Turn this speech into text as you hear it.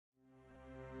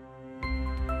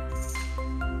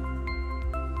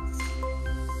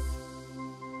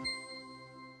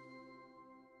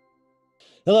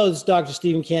Hello, this is Dr.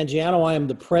 Stephen Cangiano. I am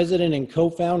the president and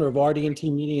co-founder of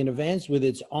RDT.Media and Events with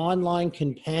its online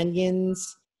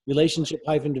companions,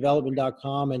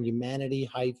 relationship-development.com and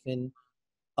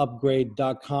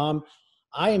humanity-upgrade.com.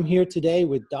 I am here today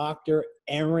with Dr.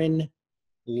 Erin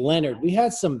Leonard. We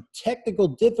had some technical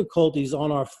difficulties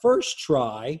on our first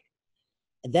try,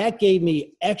 and that gave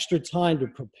me extra time to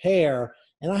prepare.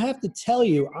 And I have to tell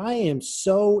you, I am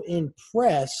so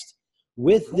impressed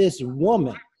with this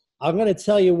woman. I'm going to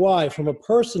tell you why. From a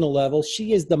personal level,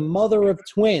 she is the mother of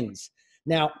twins.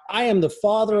 Now, I am the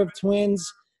father of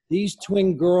twins. These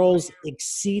twin girls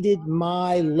exceeded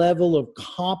my level of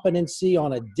competency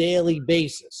on a daily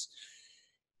basis.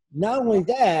 Not only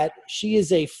that, she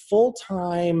is a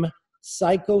full-time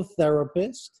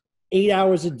psychotherapist, 8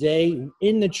 hours a day,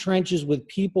 in the trenches with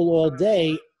people all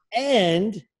day,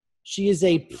 and she is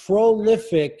a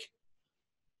prolific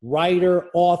writer,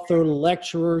 author,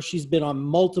 lecturer. She's been on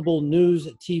multiple news,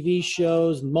 TV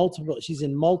shows, she's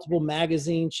in multiple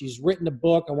magazines. She's written a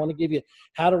book. I want to give you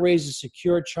How to Raise a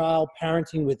Secure Child,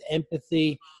 Parenting with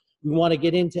Empathy. We want to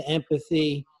get into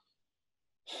empathy.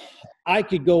 I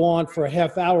could go on for a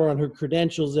half hour on her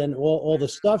credentials and all the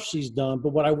stuff she's done.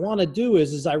 But what I want to do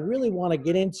is I really want to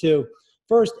get into,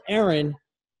 first, Erin,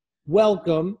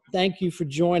 welcome. Thank you for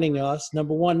joining us,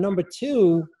 number one. Number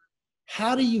two,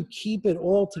 how do you keep it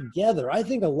all together? I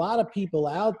think a lot of people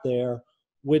out there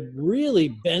would really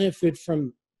benefit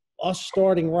from us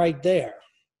starting right there.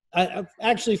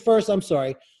 Actually, first, I'm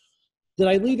sorry. Did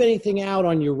I leave anything out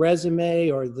on your resume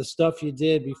or the stuff you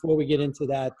did before we get into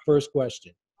that first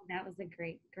question? That was a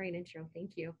great intro.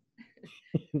 Thank you.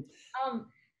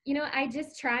 I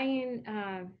just try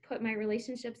and put my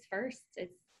relationships first.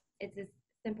 It's as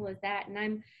simple as that. And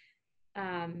I'm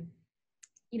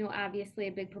obviously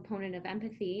a big proponent of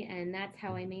empathy, and that's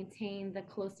how I maintain the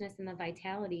closeness and the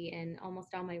vitality in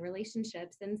almost all my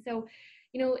relationships. And so,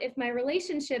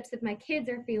 if my kids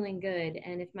are feeling good,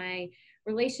 and if my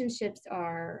relationships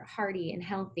are hearty and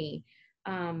healthy,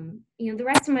 the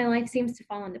rest of my life seems to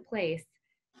fall into place.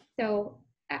 So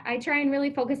I try and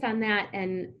really focus on that,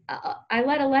 and I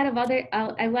let a lot of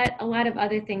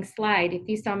other things slide. If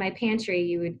you saw my pantry,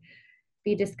 you would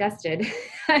be disgusted.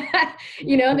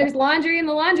 There's laundry in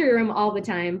the laundry room all the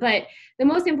time. But the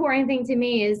most important thing to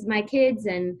me is my kids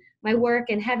and my work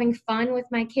and having fun with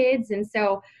my kids. And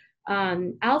so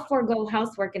I'll forego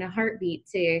housework in a heartbeat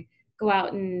to go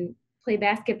out and play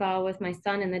basketball with my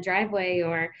son in the driveway,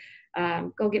 or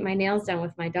go get my nails done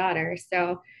with my daughter.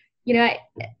 So,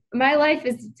 my life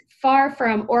is far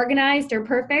from organized or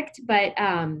perfect, but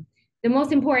the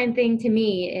most important thing to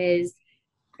me is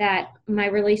that my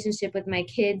relationship with my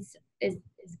kids is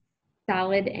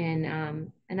solid,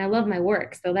 and I love my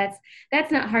work. So that's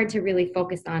not hard to really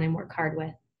focus on and work hard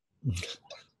with.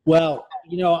 Well,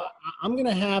 I'm going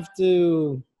to have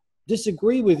to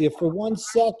disagree with you for 1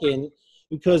 second,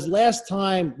 because last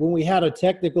time when we had a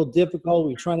technical difficulty,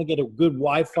 we were trying to get a good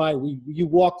Wi-Fi, you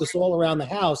walked us all around the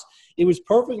house. It was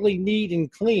perfectly neat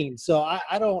and clean. So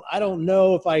I don't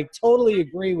know if I totally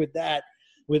agree with that.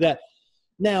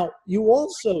 Now, you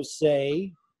also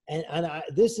say, and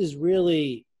this is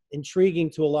really intriguing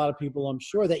to a lot of people, I'm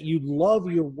sure, that you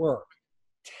love your work.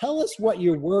 Tell us what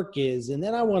your work is, and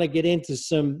then I want to get into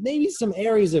maybe some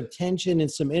areas of tension and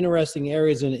some interesting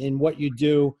areas in what you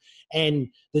do and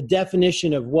the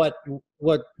definition of what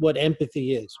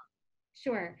empathy is.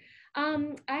 Sure.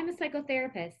 I'm a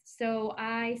psychotherapist, so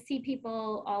I see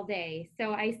people all day.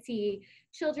 So I see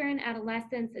children,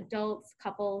 adolescents, adults,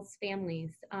 couples,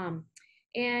 families.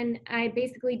 And I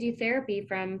basically do therapy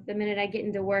from the minute I get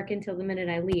into work until the minute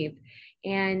I leave.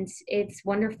 And it's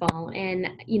wonderful. And,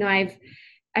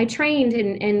 I trained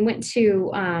and went to,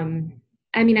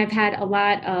 I've had a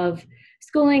lot of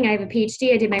schooling. I have a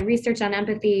PhD. I did my research on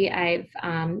empathy. I've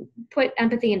put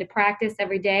empathy into practice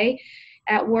every day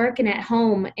at work and at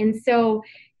home. And so,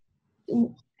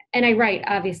 and I write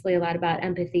obviously a lot about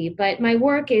empathy, but my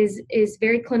work is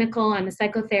very clinical. I'm a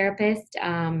psychotherapist.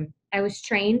 I was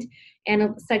trained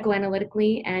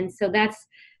psychoanalytically. And so that's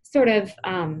sort of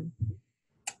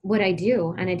what I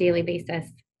do on a daily basis.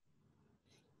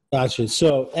 Gotcha.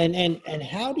 So, and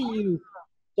how do you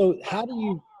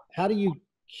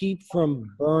keep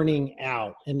from burning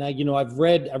out? And I've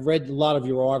read a lot of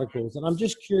your articles, and I'm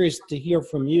just curious to hear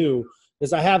from you,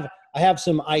 because I have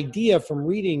some idea from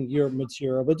reading your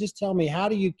material, but just tell me, how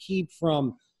do you keep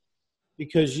from,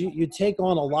 because you take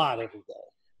on a lot every day.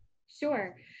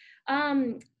 Sure.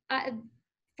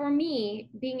 For me,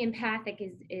 being empathic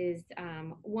is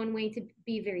one way to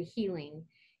be very healing.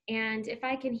 And if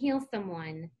I can heal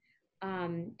someone,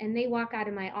 and they walk out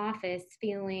of my office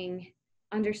feeling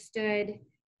understood,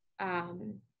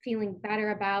 feeling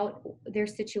better about their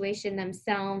situation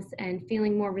themselves and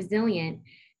feeling more resilient,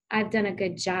 I've done a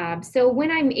good job. So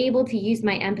when I'm able to use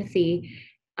my empathy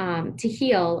to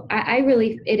heal, I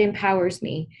really, it empowers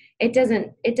me. It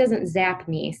doesn't zap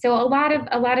me. So a lot of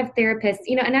therapists,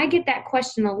 and I get that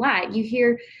question a lot. You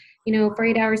hear, for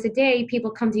 8 hours a day,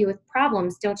 people come to you with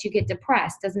problems. Don't you get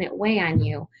depressed? Doesn't it weigh on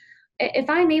you? If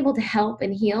I'm able to help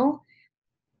and heal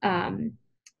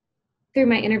through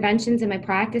my interventions and my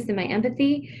practice and my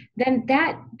empathy, then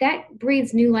that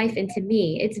breathes new life into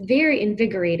me. It's very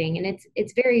invigorating, and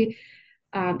it's very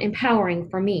empowering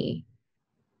for me.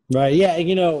 Right. Yeah.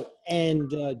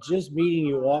 And just meeting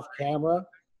you off camera,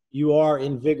 you are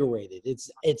invigorated.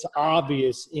 It's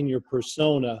obvious in your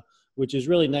persona, which is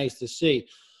really nice to see.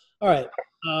 All right.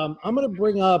 I'm going to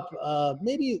bring up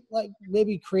maybe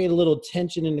create a little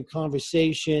tension in the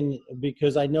conversation,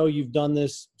 because I know you've done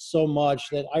this so much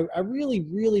that I really,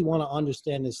 really want to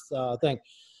understand this thing.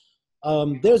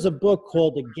 There's a book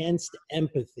called Against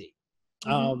Empathy.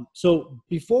 So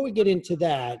before we get into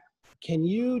that, can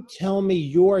you tell me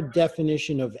your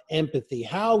definition of empathy,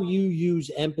 how you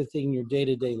use empathy in your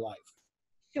day-to-day life?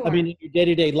 Sure. I mean, in your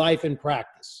day-to-day life and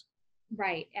practice.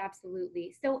 Right,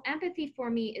 absolutely. So empathy for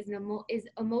me is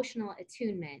emotional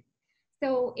attunement.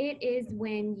 So it is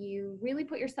when you really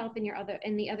put yourself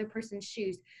in the other person's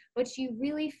shoes, but you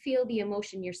really feel the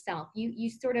emotion yourself. You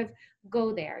sort of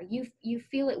go there. You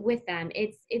feel it with them.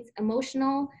 It's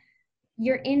emotional.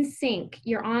 You're in sync.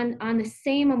 You're on the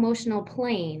same emotional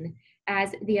plane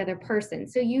as the other person.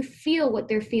 So you feel what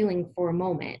they're feeling for a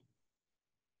moment.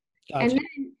 Gotcha. And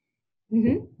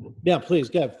then Yeah, please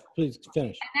finish.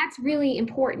 And that's really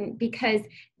important, because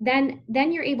then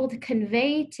you're able to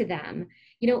convey to them,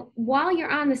 while you're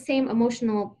on the same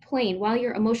emotional plane, while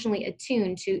you're emotionally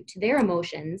attuned to their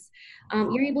emotions,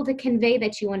 you're able to convey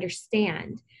that you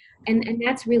understand. And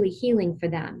that's really healing for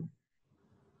them.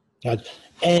 Gotcha.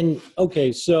 And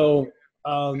okay, so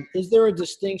is there a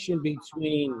distinction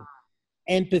between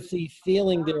empathy,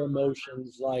 feeling their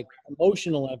emotions, like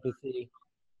emotional empathy,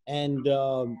 and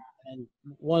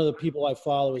one of the people I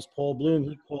follow is Paul Bloom.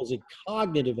 He calls it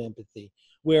cognitive empathy,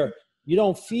 where you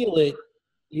don't feel it,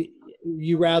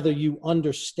 you rather you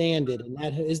understand it. And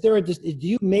that do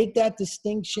you make that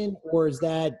distinction, or is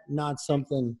that not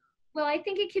something? Well, I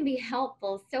think it can be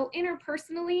helpful. So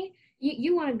interpersonally,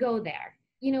 you want to go there.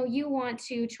 You want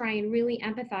to try and really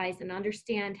empathize and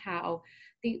understand how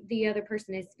the other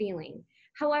person is feeling.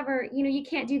 However, you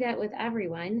can't do that with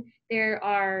everyone. There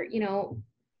are,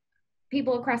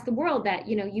 people across the world that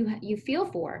you feel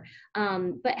for,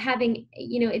 but having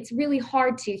it's really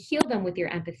hard to heal them with your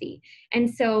empathy.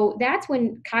 And so that's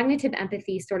when cognitive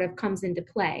empathy sort of comes into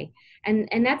play,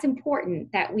 and that's important,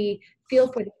 that we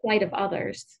feel for the plight of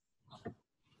others.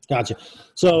 Gotcha.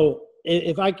 So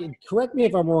if I could, correct me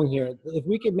if I'm wrong here, if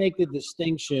we could make the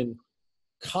distinction,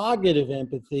 cognitive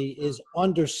empathy is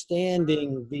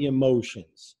understanding the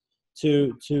emotions,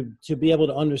 to be able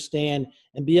to understand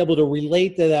and be able to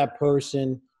relate to that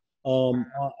person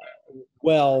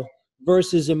well,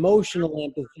 versus emotional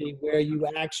empathy, where you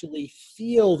actually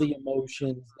feel the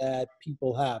emotions that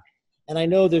people have. And I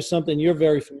know there's something you're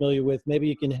very familiar with. Maybe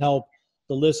you can help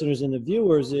the listeners and the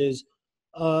viewers, is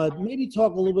maybe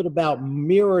talk a little bit about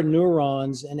mirror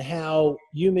neurons and how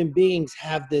human beings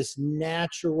have this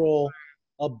natural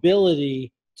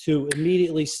ability to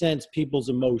immediately sense people's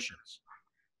emotions.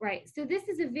 Right. So this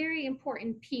is a very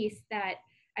important piece that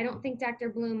I don't think Dr.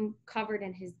 Bloom covered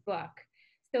in his book.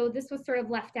 So this was sort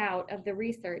of left out of the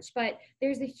research, but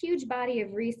there's a huge body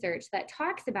of research that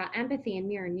talks about empathy and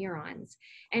mirror neurons.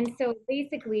 And so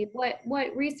basically what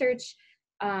research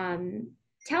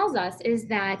tells us is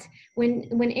that when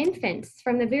infants,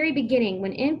 from the very beginning,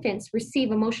 when infants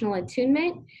receive emotional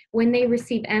attunement, when they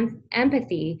receive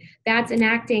empathy, that's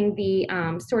enacting the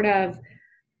sort of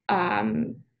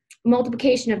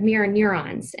multiplication of mirror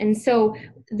neurons. And so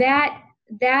that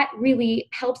really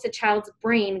helps a child's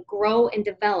brain grow and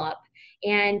develop.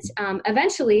 And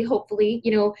eventually, hopefully,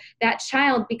 that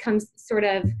child becomes sort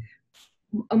of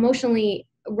emotionally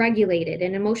regulated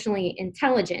and emotionally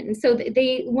intelligent. And so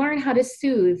they learn how to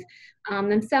soothe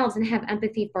themselves and have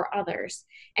empathy for others.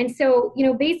 And so,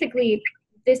 basically,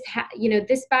 this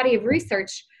body of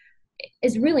research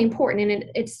is really important, and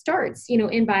it starts,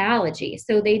 in biology.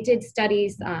 So they did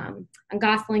studies on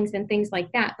goslings and things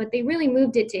like that, but they really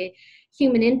moved it to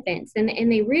human infants,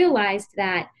 and they realized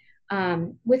that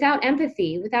without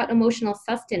empathy, without emotional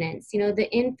sustenance, the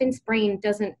infant's brain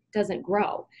doesn't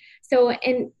grow. So,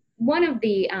 and one of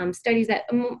the studies that,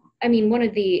 one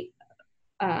of the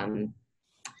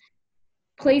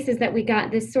places that we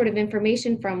got this sort of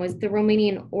information from was the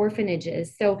Romanian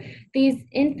orphanages. So these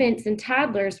infants and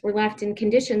toddlers were left in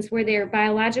conditions where their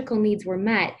biological needs were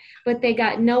met, but they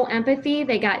got no empathy,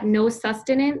 they got no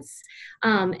sustenance.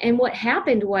 And what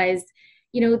happened was,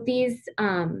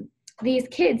 these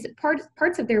kids,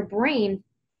 parts of their brain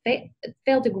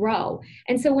failed to grow.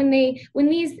 And so when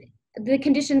the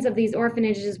conditions of these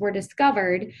orphanages were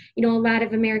discovered, a lot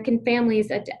of American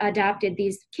families adopted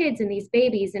these kids and these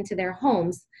babies into their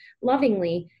homes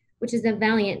lovingly, which is a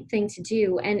valiant thing to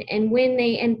do.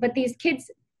 But these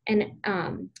kids and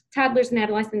toddlers and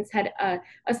adolescents had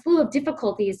a slew of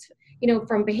difficulties,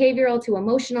 from behavioral to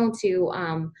emotional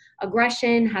to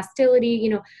aggression, hostility,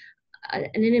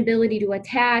 an inability to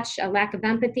attach, a lack of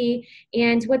empathy.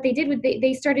 And what they did was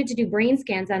they started to do brain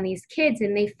scans on these kids,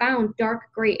 and they found dark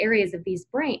gray areas of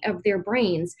their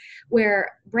brains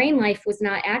where brain life was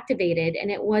not activated,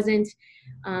 and it wasn't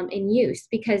in use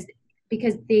because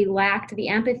they lacked the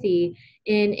empathy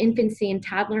in infancy and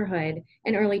toddlerhood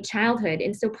and early childhood.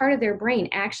 And so part of their brain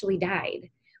actually died,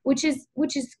 which is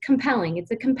compelling.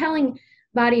 It's a compelling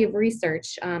body of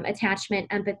research, attachment,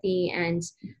 empathy, and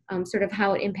sort of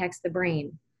how it impacts the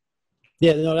brain.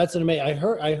 Yeah, no, that's an amazing.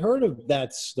 I heard of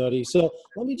that study. So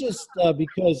let me just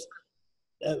because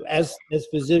as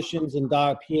physicians and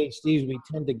PhDs, we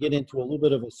tend to get into a little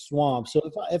bit of a swamp. So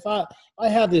if I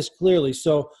have this clearly,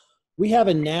 so we have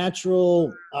a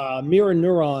natural mirror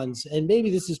neurons, and maybe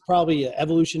this is probably an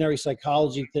evolutionary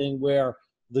psychology thing where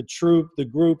the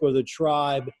group, or the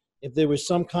tribe, if there was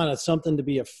some kind of something to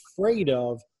be afraid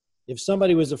of, if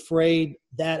somebody was afraid,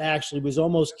 that actually was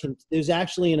there's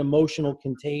actually an emotional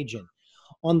contagion.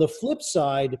 On the flip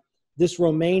side, this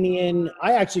Romanian,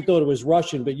 I actually thought it was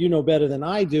Russian, but you know better than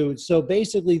I do. So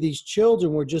basically these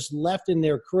children were just left in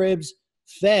their cribs,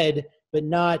 fed, but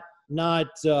not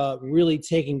really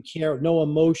taken care of, no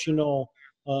emotional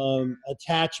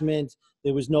attachment.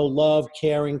 There was no love,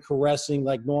 caring, caressing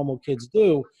like normal kids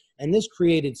do. And this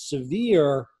created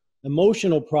severe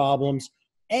emotional problems,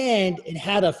 and it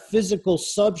had a physical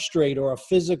substrate or a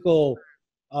physical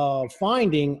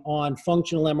finding on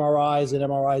functional MRIs and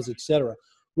MRIs, et cetera,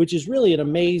 which is really an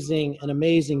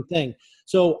amazing thing.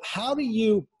 So I'm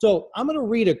going to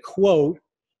read a quote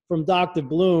from Dr.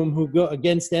 Bloom, who go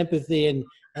against empathy, and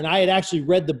I had actually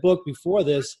read the book before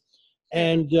this.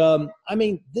 And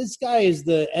this guy is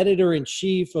the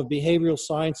editor-in-chief of behavioral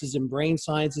sciences and brain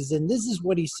sciences, and this is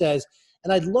what he says.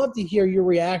 And I'd love to hear your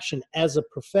reaction as a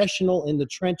professional in the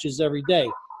trenches every day.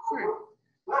 Sure.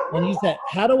 And he said,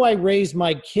 how do I raise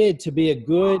my kid to be a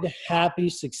good, happy,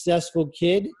 successful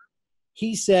kid?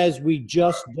 He says, we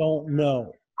just don't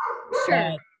know.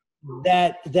 Sure.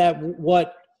 That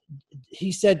what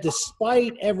he said,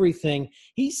 despite everything,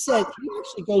 he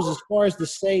actually goes as far as to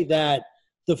say that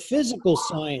the physical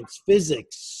science,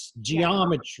 physics,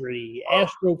 geometry,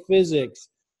 astrophysics,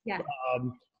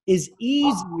 is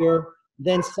easier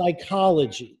than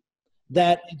psychology.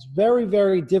 That it's very,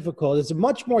 very difficult. It's a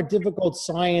much more difficult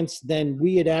science than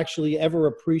we had actually ever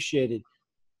appreciated.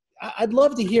 I'd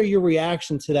love to hear your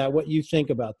reaction to that, what you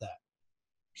think about that.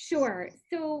 Sure.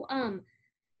 So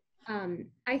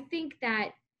I think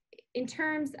that in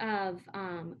terms of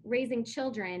raising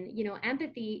children,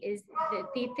 empathy is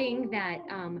the thing that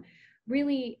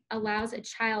really allows a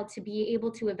child to be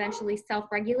able to eventually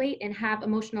self-regulate and have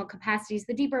emotional capacities,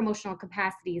 the deeper emotional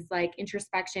capacities like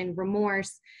introspection,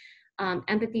 remorse,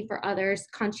 empathy for others,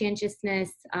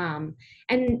 conscientiousness,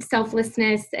 and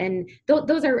selflessness. And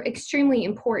those are extremely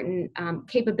important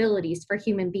capabilities for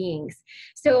human beings.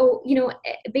 So,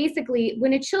 basically,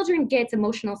 when a children gets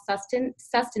emotional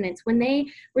sustenance, when they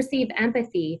receive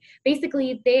empathy,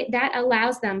 basically that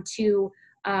allows them to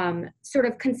sort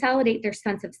of consolidate their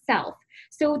sense of self.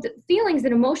 So the feelings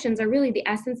and emotions are really the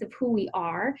essence of who we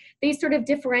are. They sort of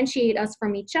differentiate us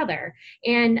from each other,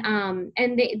 and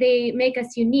they make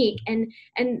us unique. And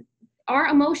our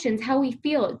emotions, how we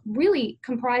feel, really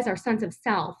comprise our sense of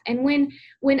self. And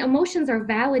when emotions are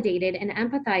validated and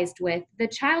empathized with, the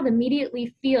child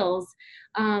immediately feels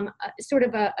sort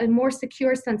of a more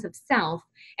secure sense of self.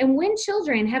 And when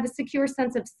children have a secure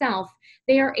sense of self,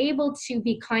 they are able to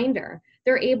be kinder.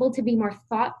 They're able to be more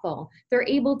thoughtful. They're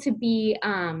able to be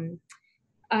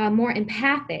more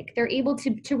empathic. They're able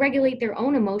to regulate their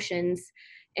own emotions,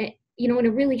 in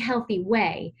a really healthy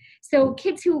way. So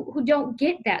kids who don't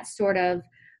get that sort of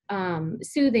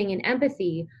soothing and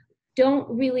empathy don't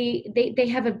really, they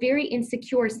have a very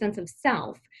insecure sense of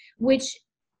self, which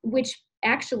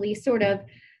actually sort of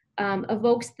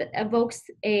evokes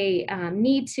a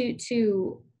need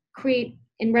to create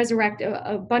and resurrect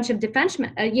a bunch of defense,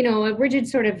 a rigid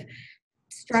sort of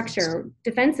structure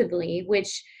defensively,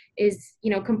 which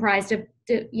comprised of,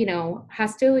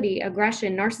 hostility,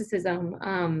 aggression,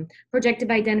 narcissism,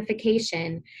 projective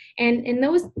identification. And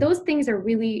those things are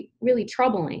really, really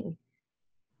troubling.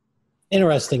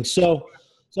 Interesting. So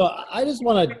I just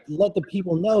want to let the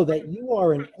people know that you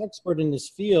are an expert in this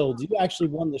field. You actually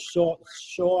won the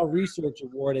Shaw Research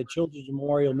Award at Children's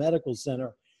Memorial Medical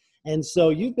Center. And so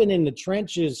you've been in the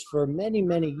trenches for many,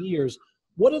 many years.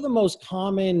 What are the most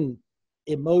common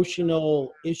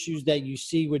emotional issues that you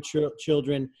see with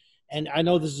children? And I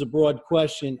know this is a broad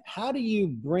question. How do you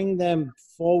bring them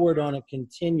forward on a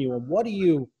continuum?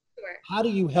 Sure. How do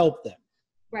you help them?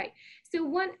 Right. So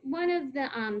one of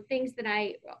the things that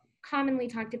I commonly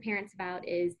talk to parents about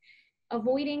is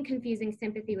avoiding confusing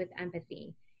sympathy with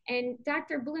empathy. And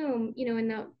Dr. Bloom,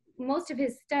 in most of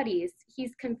his studies,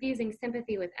 he's confusing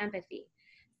sympathy with empathy.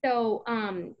 So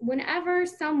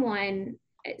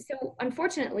so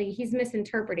unfortunately, he's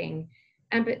misinterpreting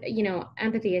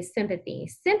empathy as sympathy.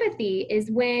 Sympathy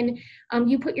is when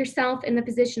you put yourself in the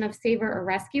position of saver or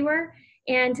rescuer.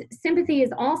 And sympathy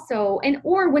is also,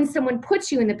 or when someone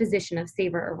puts you in the position of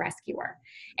saver or rescuer.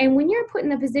 And when you're put in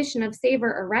the position of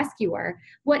saver or rescuer,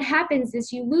 what happens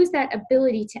is you lose that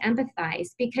ability to empathize,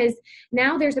 because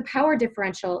now there's a power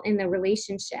differential in the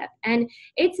relationship. And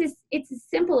it's as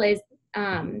simple as,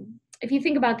 if you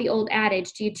think about the old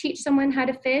adage, do you teach someone how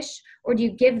to fish or do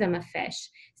you give them a fish?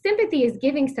 Sympathy is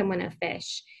giving someone a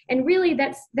fish. And really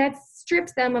that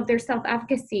strips them of their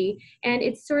self-efficacy, and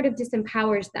it sort of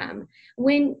disempowers them.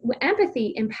 When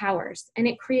empathy empowers and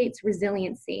it creates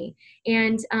resiliency.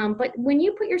 And but when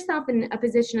you put yourself in a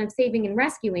position of saving and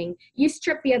rescuing, you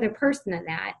strip the other person of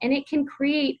that, and it can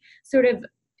create sort of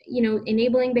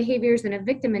enabling behaviors and a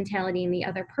victim mentality in the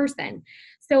other person.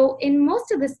 So in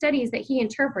most of the studies that he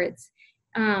interprets,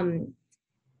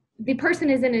 the person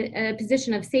is in a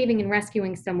position of saving and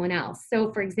rescuing someone else.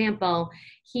 So for example,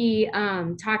 he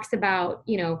talks about,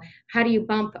 how do you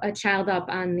bump a child up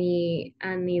on the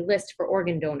list for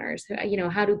organ donors?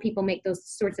 How do people make those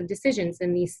sorts of decisions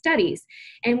in these studies?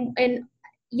 And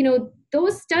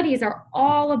those studies are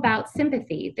all about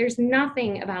sympathy. There's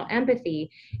nothing about empathy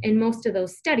in most of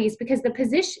those studies, because the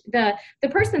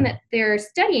person that they're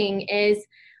studying is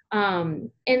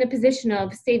in the position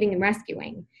of saving and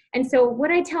rescuing. And so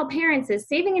what I tell parents is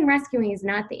saving and rescuing is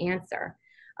not the answer.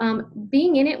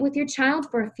 Being in it with your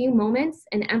child for a few moments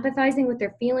and empathizing with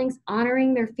their feelings,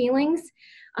 honoring their feelings,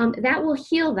 that will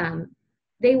heal them.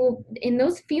 They will, in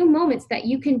those few moments that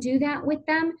you can do that with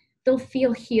them, they'll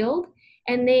feel healed.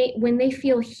 And when they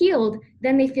feel healed,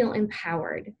 then they feel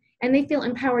empowered. And they feel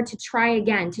empowered to try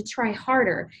again, to try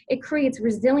harder. It creates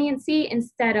resiliency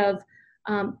instead of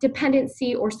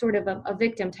dependency or sort of a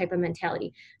victim type of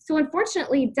mentality. So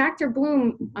unfortunately, Dr.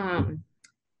 Bloom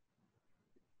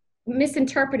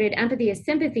misinterpreted empathy as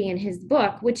sympathy in his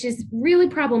book, which is really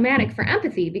problematic for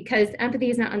empathy, because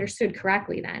empathy is not understood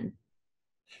correctly then.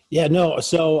 Yeah, no.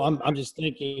 So I'm just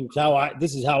thinking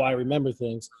this is how I remember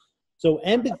things. So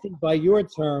empathy, by your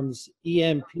terms,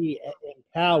 EMP,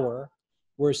 empower,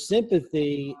 where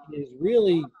sympathy is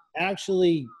really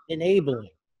actually enabling.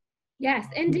 Yes,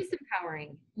 and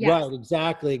disempowering. Yes. Right,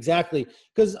 exactly.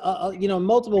 Because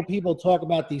multiple people talk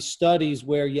about these studies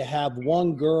where you have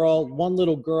one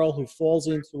little girl who falls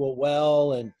into a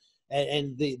well, and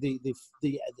the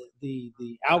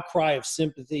outcry of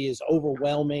sympathy is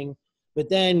overwhelming. But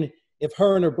then if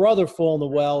her and her brother fall in the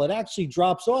well, it actually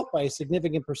drops off by a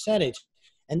significant percentage.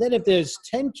 And then if there's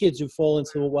 10 kids who fall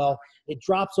into a well, it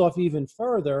drops off even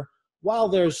further, while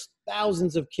there's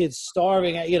thousands of kids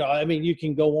starving. You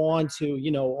can go on to,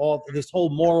 all this whole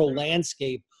moral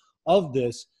landscape of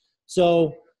this.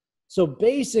 So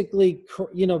basically,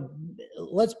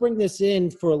 let's bring this in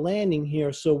for a landing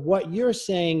here. So what you're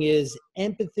saying is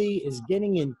empathy is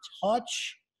getting in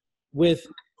touch with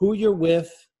who you're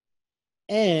with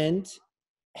and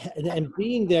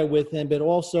being there with them, but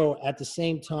also at the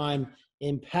same time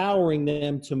empowering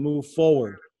them to move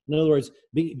forward. In other words,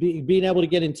 being able to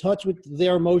get in touch with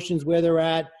their emotions where they're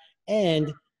at,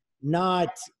 and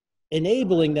not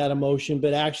enabling that emotion,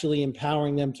 but actually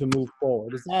empowering them to move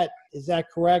forward. Is that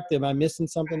correct? Am I missing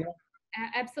something else?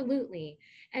 Absolutely.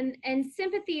 And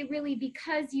sympathy, really,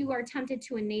 because you are tempted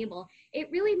to enable, it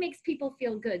really makes people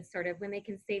feel good, sort of, when they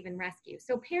can save and rescue.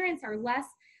 So parents are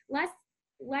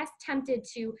less tempted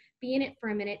to be in it for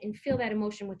a minute and feel that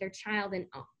emotion with their child and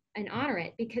honor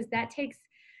it, because that takes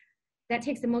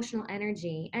emotional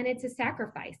energy, and it's a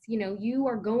sacrifice. You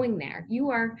are going there. You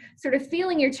are sort of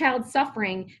feeling your child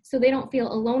suffering, so they don't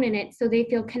feel alone in it, so they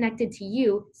feel connected to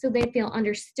you, so they feel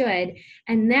understood,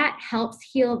 and that helps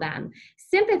heal them.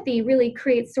 Sympathy really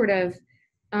creates sort of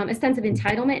a sense of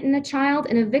entitlement in the child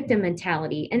and a victim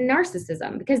mentality and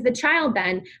narcissism, because the child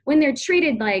then, when they're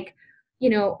treated like,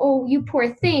 oh, you poor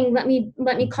thing, let me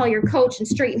call your coach and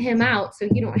straighten him out so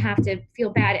you don't have to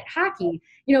feel bad at hockey,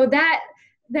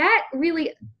 that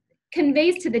really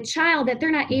conveys to the child that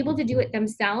they're not able to do it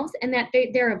themselves, and that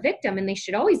they're a victim and they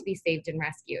should always be saved and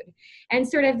rescued. And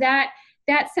sort of that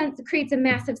sense creates a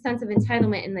massive sense of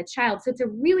entitlement in the child. So it's a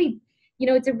really,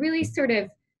 sort of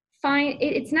fine,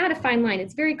 it's not a fine line.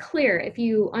 It's very clear if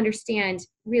you understand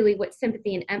really what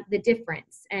sympathy and the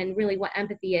difference, and really what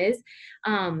empathy is.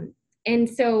 And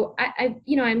so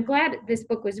I'm glad this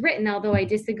book was written, although I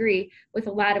disagree with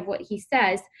a lot of what he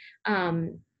says.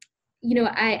 I'm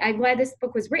glad this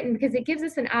book was written, because it gives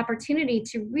us an opportunity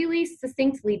to really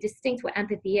succinctly distinct what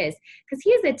empathy is, because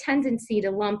he has a tendency to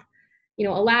lump, a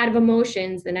lot of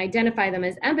emotions and identify them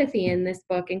as empathy in this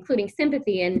book, including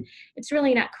sympathy, and it's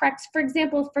really not correct. For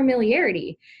example,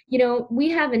 familiarity. We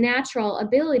have a natural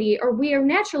ability, or we are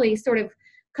naturally sort of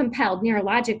compelled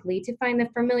neurologically to find the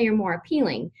familiar more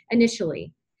appealing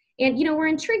initially. And, we're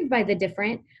intrigued by the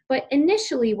different, but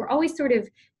initially we're always sort of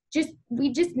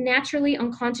we just naturally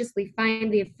unconsciously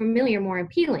find the familiar more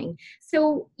appealing.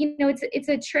 So, it's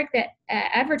a trick that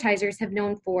advertisers have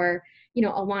known for,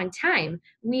 a long time.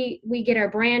 We get our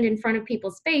brand in front of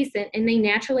people's face, and they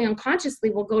naturally unconsciously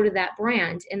will go to that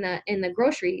brand in the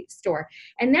grocery store.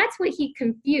 And that's what he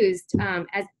confused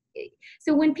as.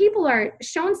 So when people are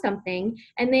shown something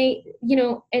and they,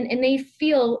 and they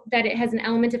feel that it has an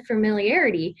element of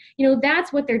familiarity,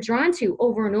 that's what they're drawn to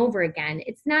over and over again.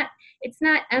 It's not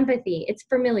empathy, it's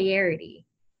familiarity.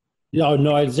 No,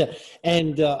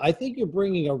 and I think you're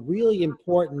bringing a really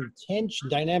important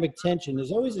dynamic tension.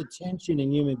 There's always a tension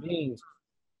in human beings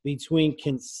between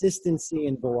consistency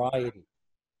and variety.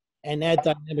 And that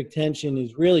dynamic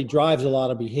tension really drives a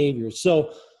lot of behavior.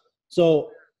 So,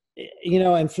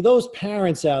 and for those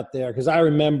parents out there, because I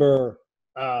remember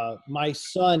my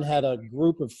son had a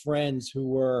group of friends who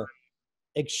were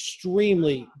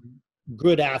extremely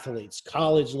good athletes,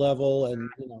 college level,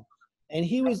 and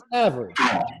he was average.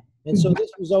 And so this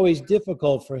was always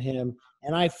difficult for him.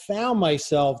 And I found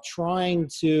myself trying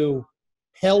to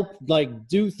help,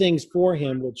 do things for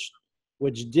him,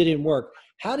 which didn't work.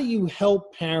 How do you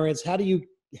help parents?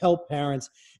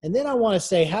 And then I want to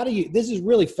say, this is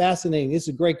really fascinating. This is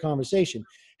a great conversation.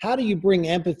 How do you bring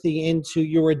empathy into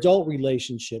your adult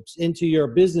relationships, into your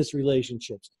business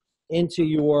relationships, into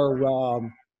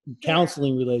your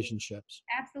counseling relationships?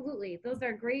 Absolutely. Those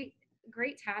are great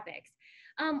topics.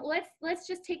 Let's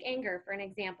just take anger for an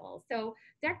example. So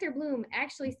Dr. Bloom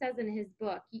actually says in his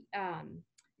book,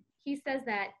 he says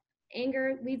that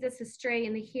anger leads us astray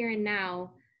in the here and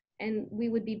now, and we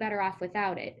would be better off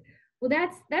without it. Well,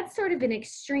 that's sort of an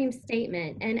extreme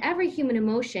statement, and every human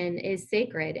emotion is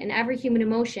sacred, and every human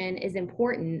emotion is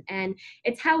important, and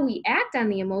it's how we act on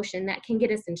the emotion that can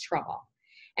get us in trouble.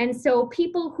 And so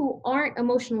people who aren't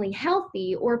emotionally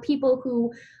healthy, or people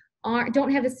who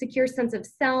don't have a secure sense of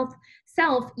self,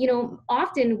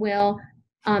 often will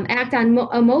act on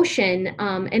emotion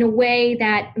in a way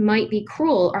that might be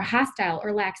cruel or hostile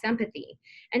or lacks empathy.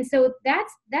 And so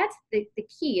that's the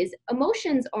key, is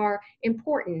emotions are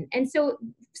important. And so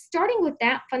starting with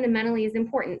that fundamentally is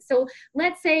important. So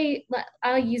let's say,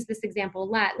 I'll use this example a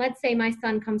lot. Let's say my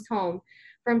son comes home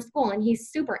from school and he's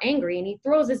super angry and he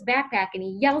throws his backpack and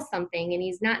he yells something and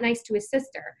he's not nice to his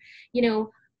sister.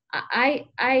 I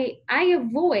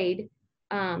avoid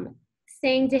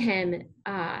saying to him,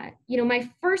 my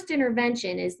first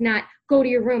intervention is not go to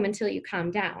your room until you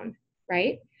calm down,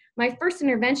 right? My first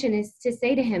intervention is to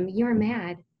say to him, you're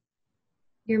mad.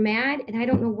 You're mad, and I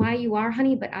don't know why you are,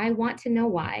 honey, but I want to know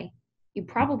why. You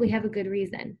probably have a good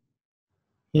reason.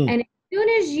 And as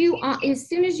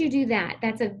soon as you do that,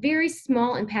 that's a very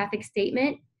small empathic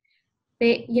statement.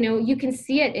 You can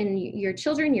see it in your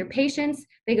children, your patients.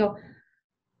 They go,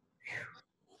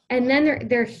 and then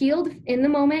they're healed in the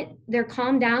moment, they're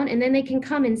calmed down, and then they can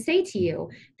come and say to you,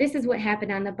 this is what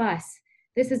happened on the bus.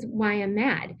 This is why I'm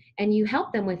mad. And you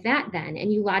help them with that then,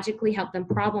 and you logically help them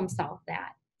problem solve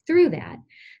that through that.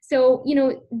 So,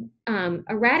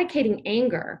 eradicating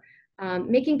anger,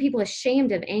 making people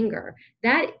ashamed of anger,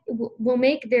 that will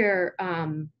make their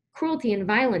cruelty and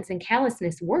violence and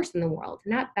callousness worse in the world,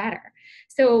 not better.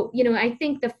 So, I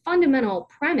think the fundamental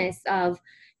premise of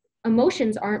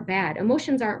emotions aren't bad.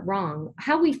 Emotions aren't wrong.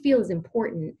 How we feel is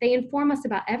important. They inform us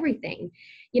about everything.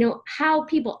 How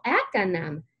people act on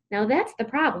them, now that's the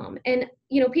problem. And,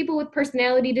 people with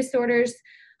personality disorders,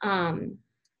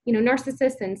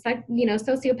 narcissists and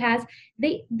sociopaths,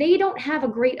 they don't have a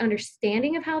great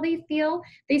understanding of how they feel.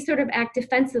 They sort of act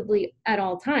defensively at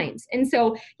all times. And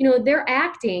so, they're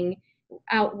acting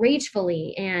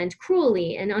outragefully and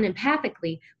cruelly and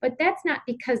unempathically, but that's not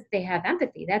because they have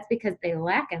empathy. That's because they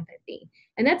lack empathy.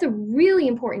 And that's a really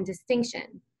important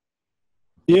distinction.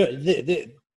 Yeah,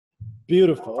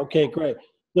 beautiful. Okay, great.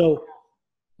 So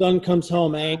son comes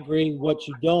home angry. What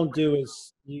you don't do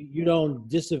is you don't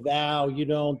disavow, you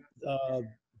don't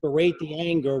berate the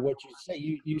anger. What you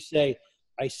say, you say,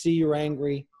 I see you're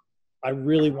angry. I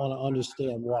really want to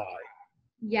understand why.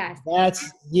 Yes. I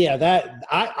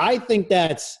think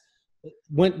that's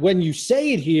when you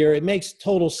say it here, it makes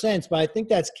total sense, but I think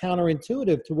that's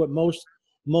counterintuitive to what most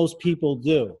people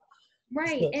do.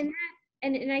 Right. So,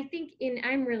 And I think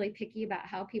I'm really picky about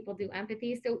how people do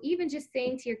empathy. So even just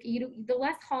saying to the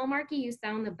less hallmarky you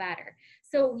sound, the better.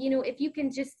 So, if you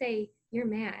can just say you're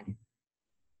mad,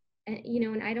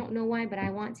 and I don't know why, but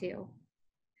I want to,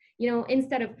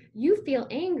 instead of you feel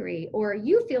angry or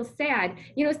you feel sad,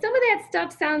 some of that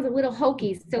stuff sounds a little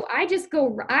hokey. So I just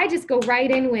go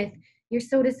right in with, you're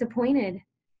so disappointed.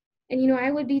 And, I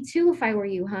would be too if I were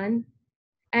you, hon.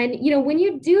 And, when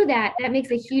you do that, that makes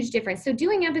a huge difference. So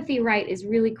doing empathy right is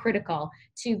really critical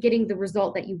to getting the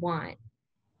result that you want.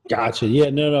 gotcha. Yeah,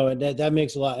 no, and that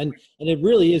makes a lot, and it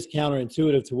really is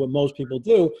counterintuitive to what most people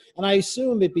do. And I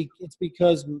assume it's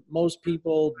because most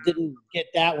people didn't get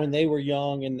that when they were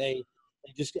young, and they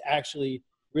just actually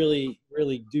really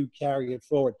do carry it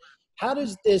forward. How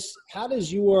does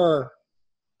your,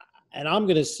 and I'm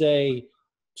going to say,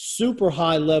 super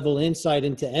high level insight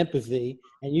into empathy,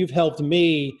 and you've helped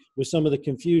me with some of the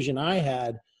confusion I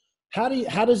had.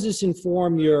 How does this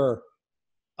inform your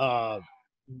uh,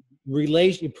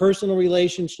 personal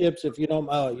relationships, if you don't,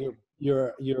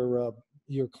 your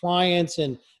clients,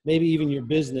 and maybe even your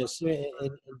business?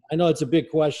 I know it's a big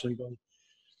question, but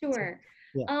sure.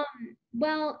 Yeah.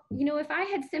 Well, if I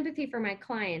had sympathy for my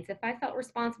clients, if I felt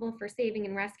responsible for saving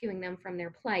and rescuing them from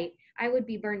their plight, I would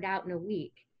be burned out in a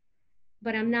week.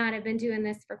 But I'm not. I've been doing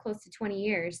this for close to 20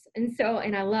 years.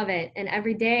 And I love it. And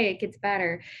every day it gets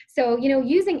better. So,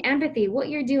 using empathy, what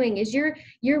you're doing is you're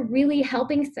really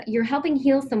helping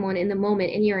heal someone in the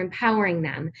moment, and you're empowering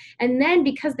them. And then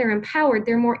because they're empowered,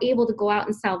 they're more able to go out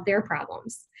and solve their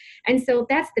problems. And so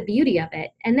that's the beauty of it.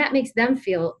 And that makes them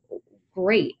feel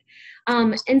great.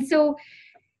 And so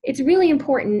it's really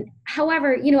important.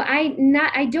 However,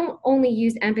 I don't only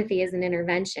use empathy as an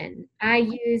intervention. I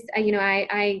use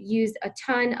a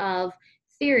ton of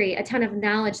theory, a ton of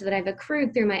knowledge that I've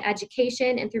accrued through my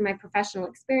education and through my professional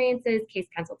experiences, case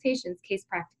consultations, case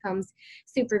practicums,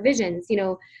 supervisions,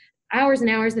 hours and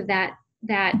hours of that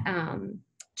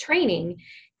training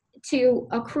to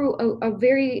accrue a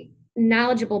very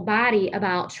knowledgeable body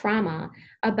about trauma,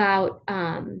 about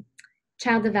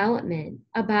child development,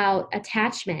 about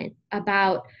attachment,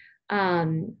 about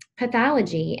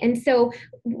pathology. And so,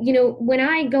 when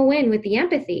I go in with the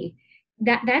empathy,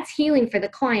 that's healing for the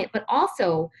client, but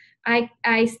also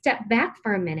I step back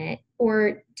for a minute,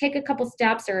 or take a couple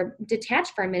steps, or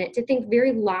detach for a minute to think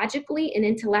very logically and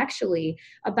intellectually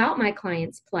about my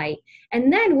client's plight.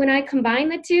 And then when I combine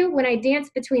the two, when I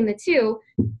dance between the two,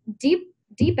 deep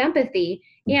empathy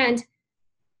and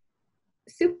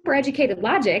super educated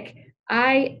logic,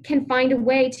 I can find a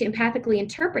way to empathically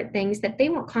interpret things that they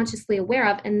weren't consciously aware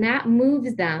of. And that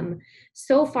moves them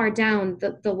so far down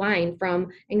the line from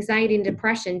anxiety and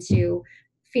depression to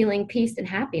feeling peace and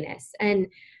happiness. And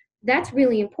that's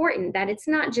really important, that it's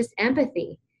not just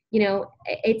empathy,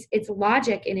 it's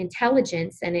logic and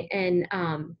intelligence and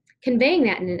conveying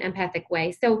that in an empathic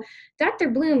way. So Dr.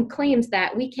 Bloom claims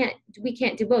that we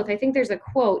can't do both. I think there's a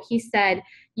quote. He said,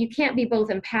 you can't be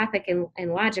both empathic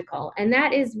and logical. And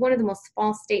that is one of the most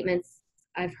false statements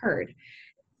I've heard.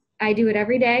 I do it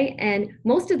every day. And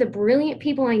most of the brilliant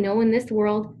people I know in this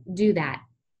world do that.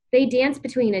 They dance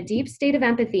between a deep state of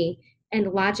empathy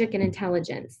and logic and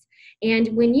intelligence.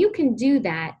 And when you can do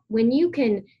that,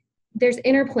 there's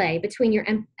interplay between your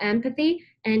empathy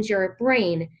and your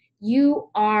brain, you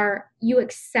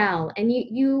excel, and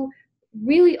you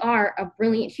really are a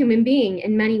brilliant human being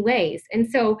in many ways.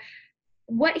 And so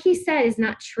what he said is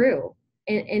not true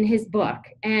in his book.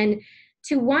 And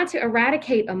to want to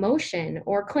eradicate emotion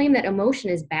or claim that emotion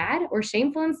is bad or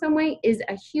shameful in some way is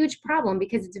a huge problem,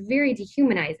 because it's very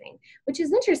dehumanizing, which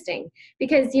is interesting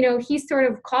because, he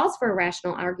sort of calls for a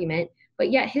rational argument,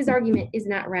 but yet his argument is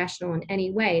not rational in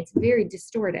any way. It's very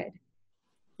distorted.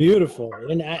 Beautiful,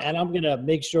 and I'm gonna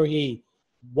make sure he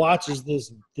watches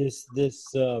this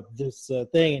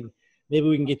thing, and maybe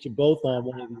we can get you both on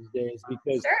one of these days,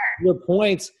 because Sure. your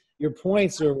points your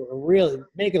points are really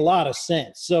make a lot of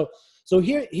sense. So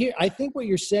here, I think what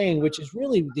you're saying, which is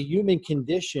really the human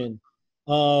condition,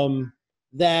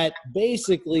 that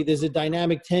basically there's a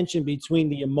dynamic tension between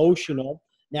the emotional.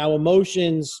 Now,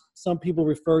 emotions, some people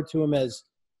refer to them as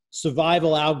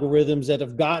survival algorithms that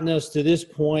have gotten us to this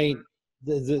point.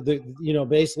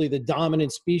 Basically the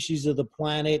dominant species of the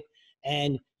planet,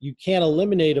 and you can't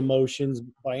eliminate emotions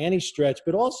by any stretch.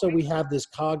 But also, we have this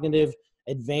cognitive,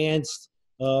 advanced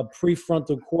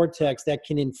prefrontal cortex that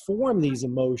can inform these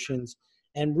emotions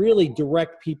and really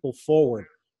direct people forward,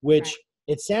 which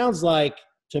it sounds like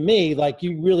to me like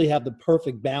you really have the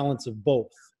perfect balance of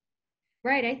both.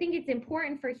 Right. I think it's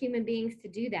important for human beings to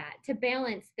do that, to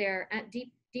balance their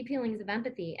deep feelings of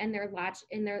empathy and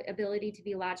their ability to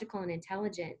be logical and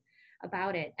intelligent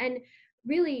about it. And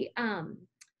really,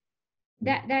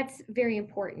 that's very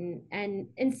important. And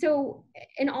so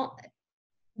in all,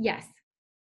 yes.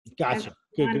 Gotcha.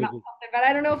 Good. But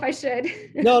I don't know if I should.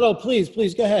 No, please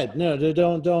go ahead. No,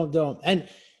 don't. And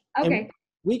okay. And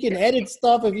we can edit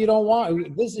stuff if you don't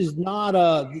want. This is not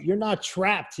you're not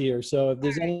trapped here. So if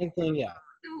there's anything, yeah.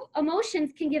 So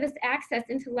emotions can give us access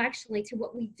intellectually to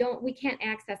what we can't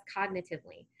access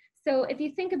cognitively. So if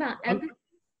you think about empathy.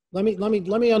 Let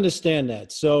me understand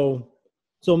that. So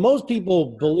most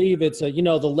people believe it's the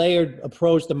layered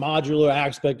approach, the modular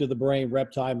aspect of the brain,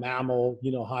 reptile, mammal,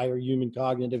 higher human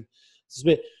cognitive.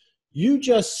 You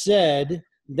just said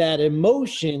that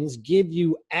emotions give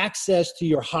you access to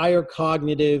your higher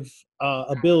cognitive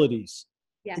abilities.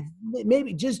 Yes.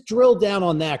 Maybe just drill down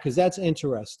on that, because that's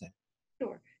interesting.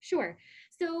 Sure.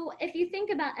 So if you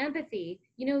think about empathy,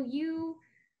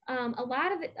 a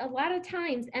lot of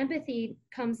times empathy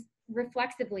comes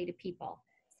reflexively to people.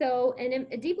 So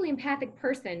a deeply empathic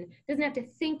person doesn't have to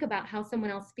think about how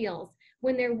someone else feels.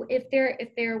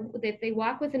 If they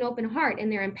walk with an open heart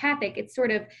and they're empathic, it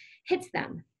sort of hits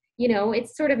them.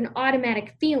 It's sort of an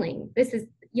automatic feeling. This is,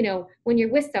 when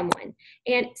you're with someone.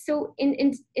 And so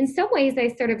in some ways, I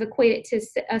sort of equate it to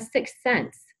a sixth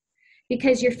sense,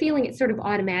 because you're feeling it sort of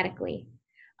automatically.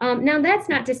 Now, that's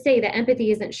not to say that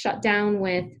empathy isn't shut down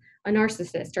with a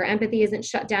narcissist, or empathy isn't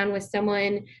shut down with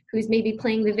someone who's maybe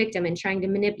playing the victim and trying to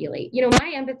manipulate.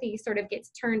 My empathy sort of gets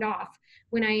turned off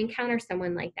when I encounter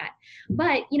someone like that.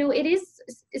 But, it is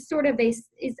sort of is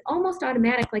almost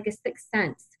automatic, like a sixth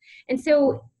sense. And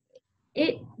so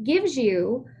it gives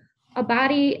you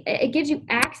it gives you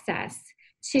access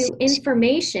to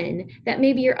information that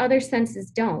maybe your other senses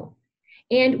don't.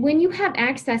 And when you have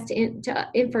access to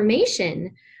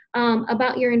information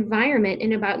about your environment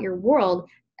and about your world,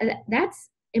 that's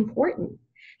important.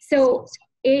 So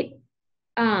it's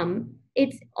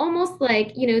almost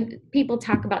like, people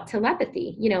talk about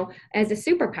telepathy, as a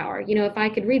superpower. If I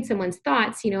could read someone's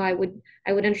thoughts, I would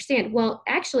understand. Well,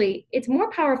 actually, it's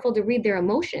more powerful to read their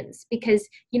emotions, because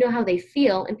you know how they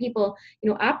feel, and people,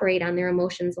 operate on their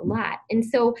emotions a lot. And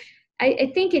so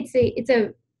I think it's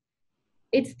the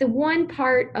one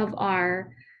part of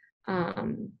our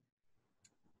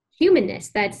humanness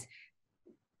that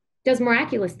does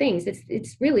miraculous things.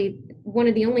 It's really one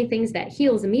of the only things that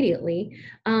heals immediately,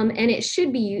 and it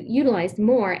should be utilized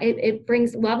more. It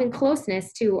brings love and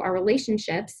closeness to our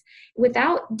relationships.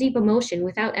 Without deep emotion,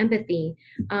 without empathy,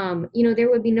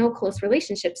 there would be no close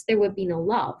relationships. There would be no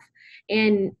love.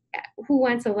 And who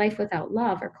wants a life without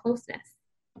love or closeness?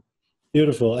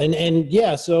 Beautiful. And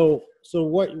yeah, so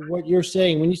what you're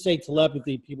saying when you say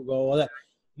telepathy, people go, well,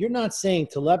 you're not saying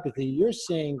telepathy. You're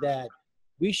saying that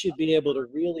we should be able to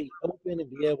really open and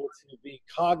be able to be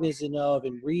cognizant of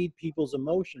and read people's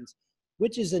emotions,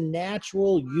 which is a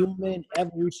natural human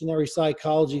evolutionary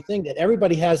psychology thing that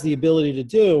everybody has the ability to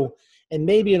do. And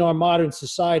maybe in our modern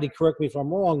society, correct me if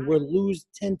I'm wrong,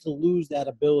 tend to lose that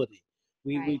ability.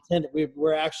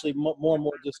 We're actually more and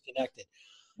more disconnected.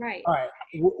 Right. All right.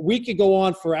 We could go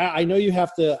on for, I know you have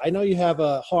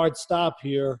a hard stop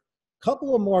here.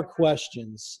 Couple of more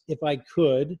questions, if I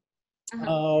could.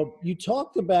 You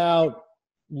talked about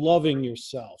loving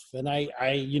yourself. And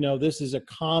this is a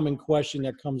common question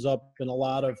that comes up in a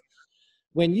lot of,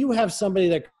 when you have somebody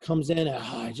that comes in and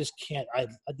I just can't,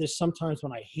 there's sometimes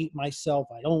when I hate myself,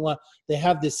 they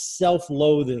have this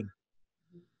self-loathing.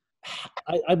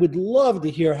 I would love to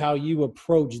hear how you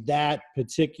approach that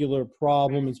particular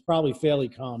problem. It's probably fairly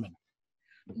common.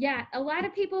 Yeah, a lot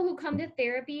of people who come to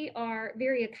therapy are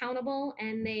very accountable,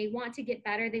 and they want to get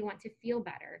better. They want to feel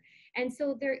better. And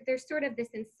so they're sort of this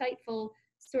insightful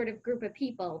sort of group of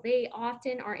people. They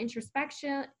often are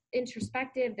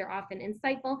introspective, they're often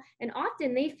insightful, and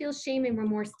often they feel shame and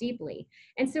remorse deeply.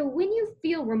 And so when you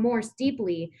feel remorse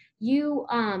deeply, you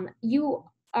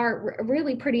are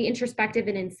really pretty introspective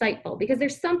and insightful, because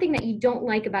there's something that you don't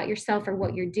like about yourself or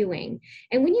what you're doing.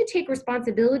 And when you take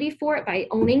responsibility for it by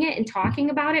owning it and talking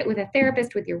about it with a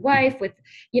therapist, with your wife, with,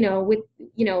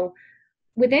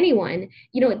 with anyone,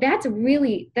 that's a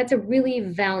really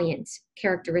valiant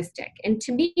characteristic. And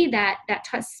to me, that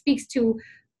speaks to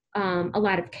a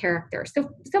lot of character. So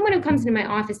someone who comes into my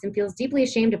office and feels deeply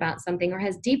ashamed about something or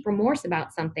has deep remorse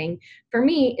about something, for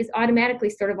me, is automatically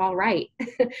sort of all right.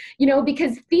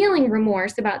 Because feeling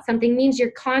remorse about something means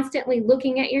you're constantly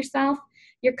looking at yourself.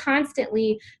 You're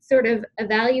constantly sort of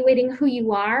evaluating who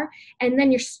you are, and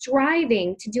then you're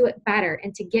striving to do it better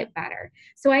and to get better.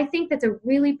 So I think that's a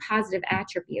really positive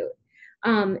attribute.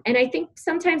 And I think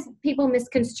sometimes people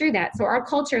misconstrue that. So our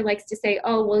culture likes to say,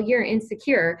 oh, well, you're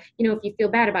insecure, if you feel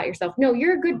bad about yourself. No,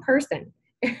 you're a good person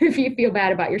if you feel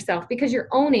bad about yourself, because you're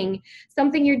owning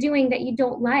something you're doing that you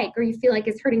don't like or you feel like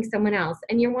is hurting someone else,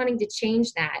 and you're wanting to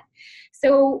change that.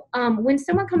 So when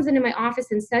someone comes into my office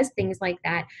and says things like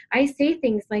that, I say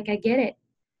things like, I get it.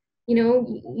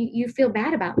 You feel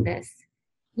bad about this.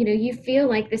 You feel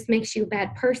like this makes you a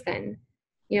bad person.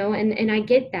 And I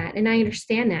get that, and I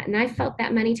understand that. And I felt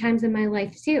that many times in my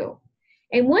life too.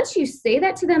 And once you say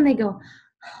that to them, they go,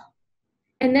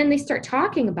 and then they start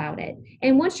talking about it.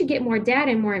 And once you get more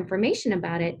data and more information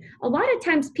about it, a lot of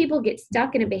times people get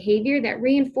stuck in a behavior that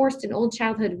reinforced an old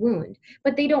childhood wound,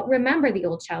 but they don't remember the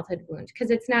old childhood wound because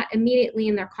it's not immediately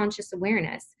in their conscious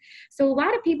awareness. So a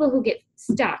lot of people who get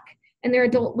stuck in their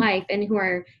adult life and who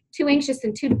are too anxious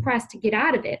and too depressed to get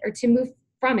out of it or to move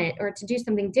from it or to do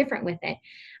something different with it,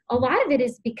 a lot of it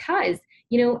is because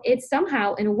it's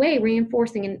somehow in a way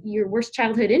reinforcing in your worst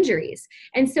childhood injuries.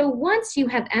 And so once you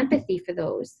have empathy for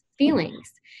those feelings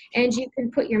and you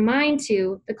can put your mind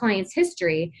to the client's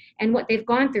history and what they've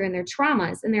gone through and their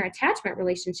traumas and their attachment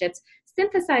relationships,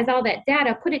 synthesize all that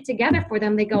data, put it together for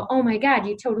them, they go, oh my God,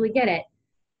 you totally get it.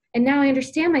 And now I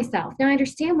understand myself. Now I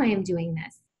understand why I'm doing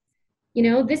this.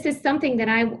 This is something that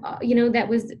that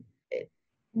was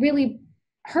really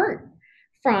hurt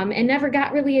from and never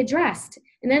got really addressed.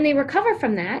 And then they recover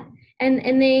from that,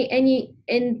 and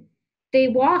they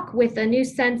walk with a new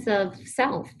sense of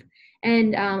self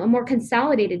and a more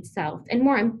consolidated self and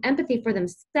more empathy for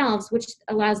themselves, which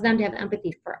allows them to have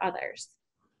empathy for others.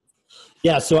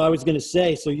 Yeah, so I was going to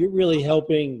say, so you're really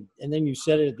helping, and then you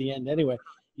said it at the end anyway,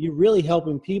 you're really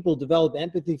helping people develop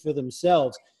empathy for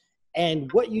themselves.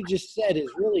 And what you just said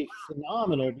is really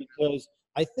phenomenal, because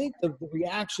I think the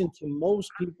reaction to most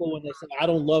people when they say, I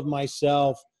don't love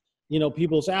myself,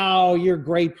 people say, oh, you're a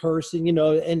great person,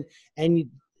 and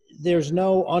there's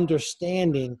no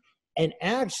understanding. And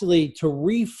actually to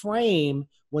reframe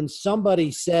when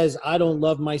somebody says, I don't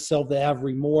love myself, they have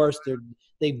remorse,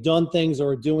 they've done things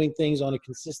or are doing things on a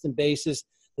consistent basis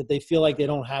that they feel like they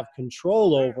don't have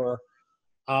control over,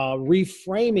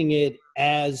 reframing it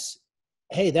as,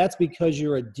 hey, that's because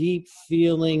you're a deep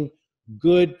feeling,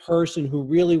 good person who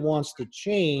really wants to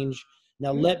change.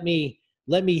 Now let me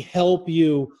help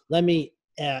you. Let me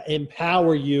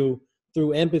empower you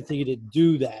through empathy to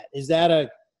do that. Is that a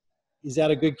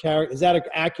good character? Is that an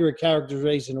accurate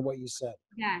characterization of what you said?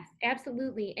 Yes,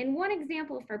 absolutely. And one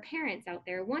example for parents out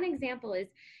there, one example is,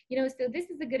 so this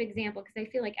is a good example because I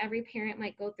feel like every parent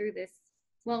might go through this,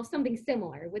 well, something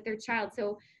similar with their child.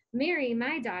 So Mary,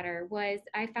 my daughter,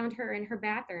 I found her in her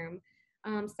bathroom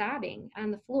sobbing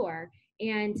on the floor.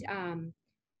 And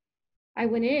I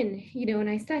went in, and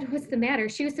I said, what's the matter?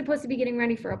 She was supposed to be getting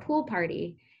ready for a pool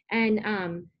party.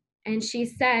 And she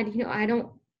said, I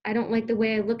don't like the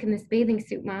way I look in this bathing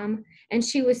suit, Mom. And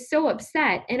she was so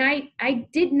upset. And I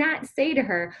did not say to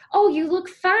her, oh, you look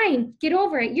fine. Get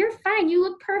over it. You're fine. You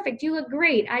look perfect. You look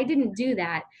great. I didn't do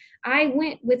that. I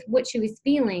went with what she was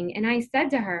feeling. And I said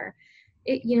to her,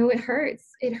 it hurts.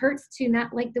 It hurts to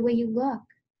not like the way you look.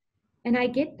 And I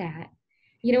get that.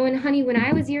 And honey, when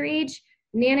I was your age,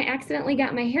 Nana accidentally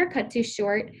got my hair cut too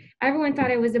short. Everyone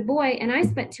thought I was a boy, and I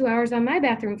spent 2 hours on my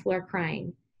bathroom floor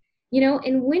crying.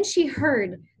 And when she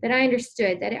heard that I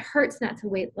understood that it hurts not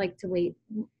to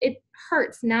it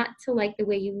hurts not to like the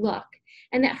way you look,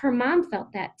 and that her mom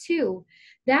felt that too,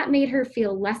 that made her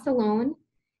feel less alone.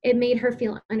 It made her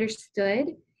feel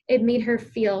understood. It made her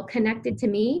feel connected to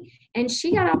me. And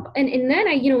she got up, and then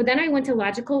I went to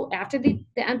logical, after the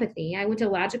empathy, I went to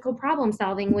logical problem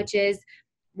solving, which is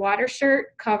water shirt,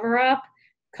 cover up,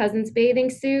 cousin's bathing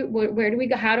suit. Where do we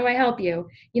go? How do I help you?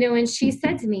 And she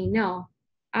said to me, no,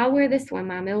 I'll wear this one,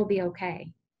 Mom. It will be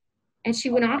okay. And she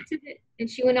went off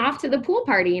to the pool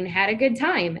party and had a good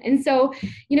time. And so,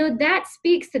 that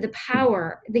speaks to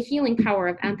the healing power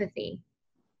of empathy.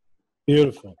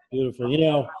 Beautiful, beautiful.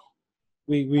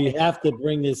 We have to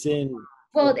bring this in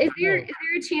Well, is there No, is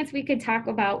there a chance we could talk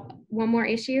about one more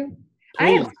issue? I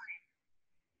have please.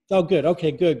 Oh, good.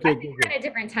 Okay, good, I good, think good, we're in a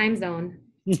different time zone.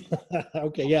 good.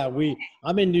 Okay, yeah,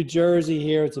 I'm in New Jersey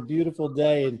here. It's a beautiful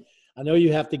day, and I know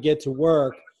you have to get to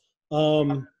work.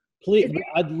 Is Please,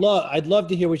 I'd love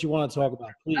to hear what you want to talk about.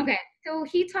 there, Please. okay, so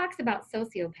he talks about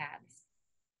sociopaths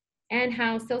and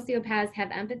how sociopaths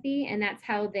have empathy, and that's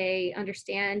how they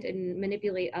understand and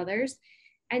manipulate others.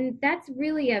 And that's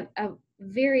really a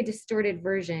very distorted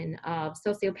version of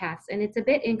sociopaths, and it's a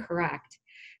bit incorrect.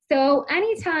 So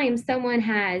anytime someone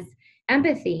has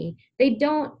empathy, they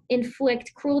don't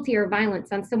inflict cruelty or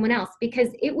violence on someone else, because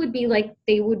it would be like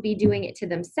they would be doing it to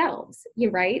themselves.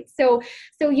 You're right. So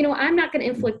I'm not going to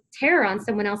inflict terror on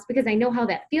someone else because I know how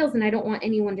that feels, and I don't want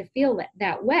anyone to feel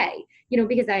that way,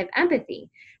 because I have empathy.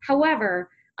 However,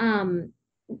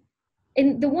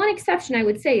 and the one exception I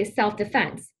would say is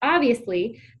self-defense.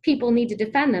 Obviously, people need to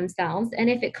defend themselves, and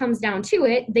if it comes down to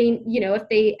it, if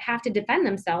they have to defend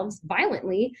themselves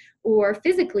violently or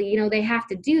physically, they have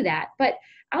to do that. But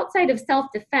outside of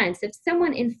self-defense, if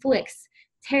someone inflicts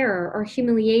terror or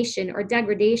humiliation or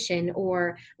degradation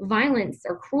or violence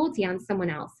or cruelty on someone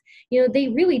else, they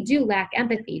really do lack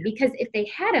empathy, because if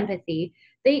they had empathy,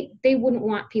 they wouldn't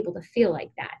want people to feel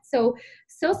like that. So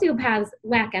sociopaths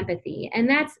lack empathy, and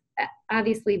that's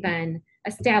obviously been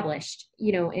established,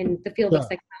 in the field of Sure.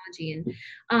 psychology.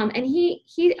 And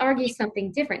he argues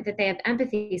something different, that they have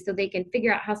empathy so they can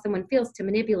figure out how someone feels to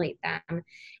manipulate them.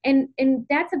 And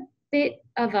that's a bit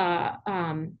of a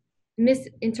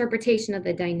misinterpretation of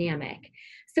the dynamic.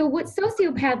 So what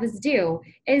sociopaths do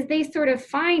is they sort of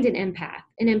find an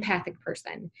empathic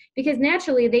person, because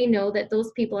naturally they know that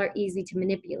those people are easy to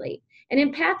manipulate. And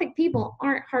empathic people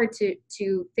aren't hard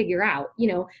to figure out.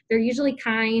 They're usually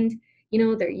kind.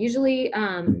 They're usually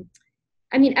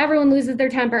everyone loses their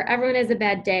temper, everyone has a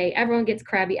bad day, everyone gets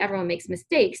crabby, everyone makes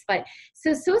mistakes. But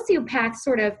so sociopaths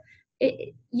sort of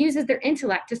it uses their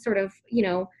intellect to sort of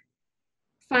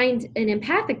find an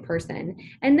empathic person.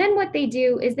 And then what they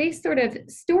do is they sort of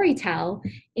storytell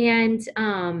and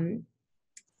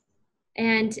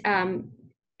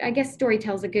I guess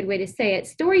storytell is a good way to say it.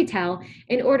 Storytell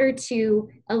in order to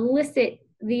elicit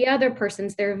the other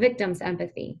person's, their victim's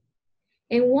empathy.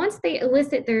 And once they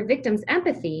elicit their victim's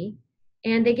empathy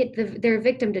and they get their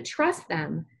victim to trust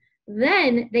them,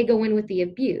 then they go in with the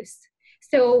abuse.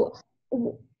 So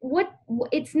what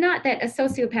it's not that a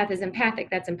sociopath is empathic.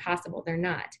 That's impossible. They're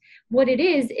not. What it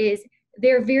is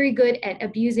they're very good at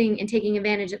abusing and taking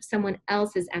advantage of someone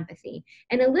else's empathy.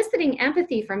 And eliciting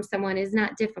empathy from someone is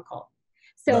not difficult.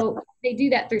 So they do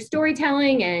that through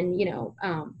storytelling and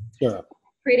Sure.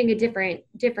 creating a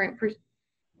different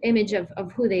image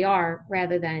of who they are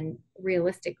rather than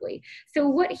realistically. So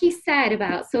what he said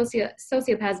about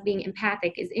sociopaths being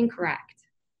empathic is incorrect.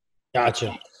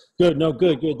 Gotcha. Good. No,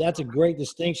 good, good. That's a great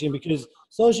distinction, because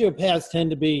sociopaths tend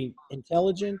to be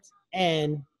intelligent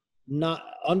and not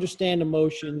understand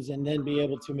emotions, and then be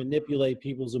able to manipulate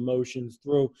people's emotions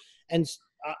through. And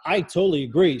I totally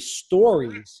agree.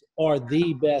 Stories are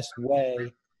the best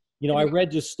way. I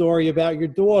read your story about your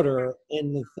daughter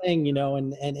in the thing,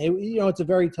 and it's a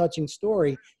very touching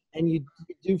story. And you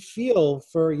do feel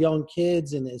for young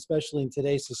kids, and especially in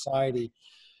today's society,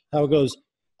 how it goes.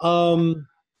 And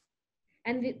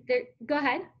go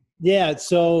ahead. Yeah.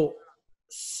 So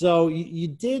you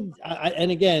did,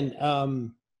 and again,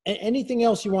 anything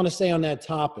else you want to say on that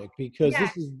topic? Because Yeah,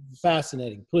 this is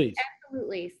fascinating. Please.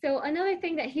 absolutely. So another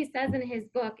thing that he says in his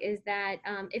book is that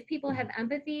if people have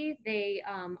empathy, they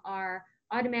are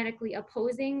automatically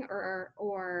opposing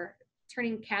or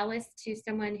turning callous to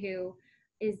someone who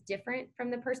is different from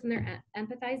the person they're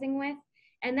empathizing with,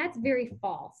 and that's very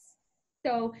false.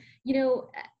 So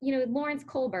Lawrence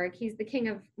Kohlberg, he's the king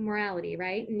of morality,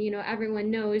 right? And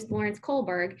everyone knows Lawrence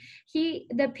Kohlberg.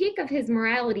 The peak of his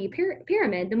morality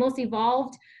pyramid, the most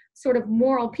evolved sort of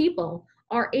moral people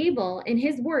are able, in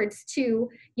his words, to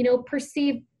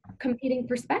perceive competing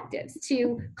perspectives,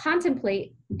 to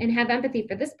contemplate and have empathy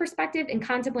for this perspective, and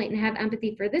contemplate and have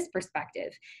empathy for this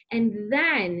perspective, and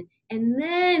then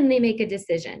they make a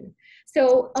decision.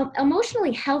 So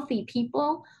emotionally healthy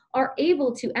people are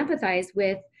able to empathize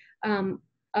with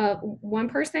one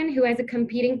person who has a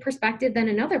competing perspective than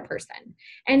another person.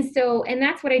 And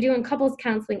that's what I do in couples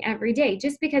counseling every day.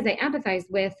 Just because I empathize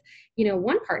with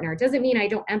one partner doesn't mean I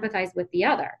don't empathize with the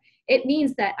other. It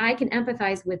means that I can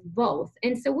empathize with both.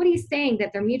 And so what he's saying,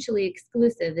 that they're mutually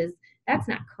exclusive, that's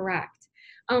not correct.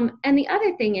 And the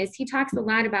other thing is, he talks a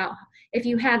lot about if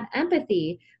you have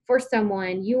empathy for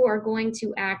someone, you are going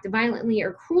to act violently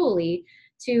or cruelly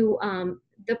to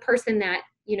the person that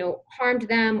harmed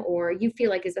them or you feel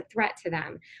like is a threat to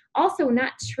them. Also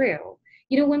not true.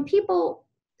 When people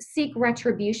seek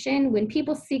retribution, when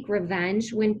people seek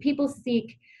revenge, when people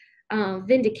seek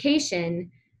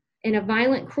vindication in a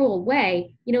violent, cruel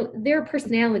way, they're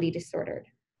personality disordered.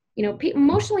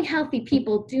 Emotionally healthy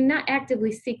people do not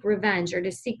actively seek revenge or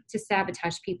to seek to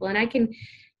sabotage people. And I can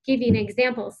give you an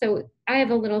example. So I have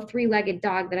a little 3-legged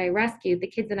dog that I rescued, the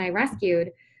kids and I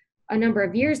rescued a number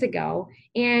of years ago,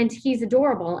 and he's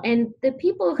adorable. And the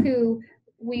people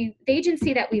the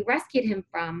agency that we rescued him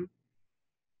from,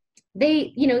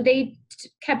 they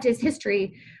kept his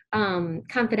history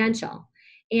confidential.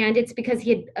 And it's because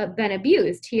he had been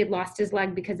abused. He had lost his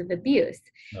leg because of abuse.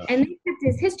 And they kept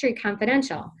his history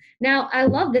confidential. Now, I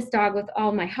love this dog with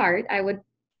all my heart. I would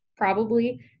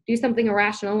probably do something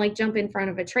irrational, like jump in front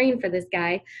of a train for this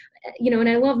guy, and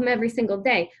I love him every single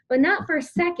day, but not for a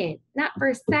second.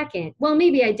 Well,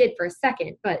 maybe I did for a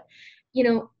second, but,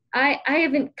 I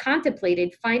haven't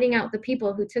contemplated finding out the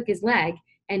people who took his leg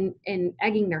and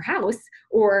egging their house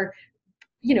or,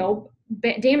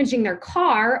 damaging their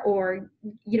car or,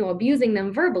 abusing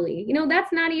them verbally.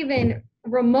 That's not even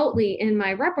remotely in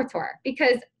my repertoire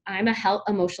because I'm a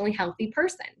emotionally healthy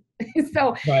person.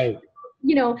 So, Right.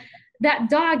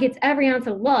 That dog gets every ounce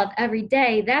of love every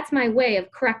day. That's my way of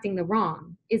correcting the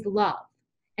wrong, is love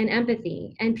and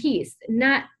empathy and peace,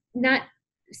 not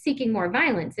seeking more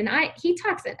violence. And he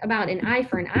talks about an eye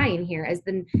for an eye in here as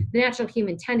the natural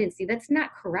human tendency. That's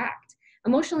not correct.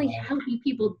 Emotionally healthy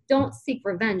people don't seek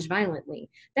revenge violently.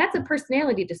 That's a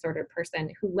personality disordered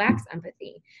person who lacks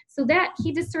empathy. So that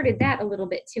he distorted that a little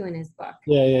bit too in his book.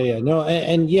 Yeah. No,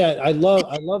 and yeah, I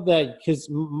love that because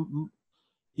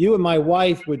you and my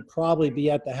wife would probably be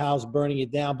at the house burning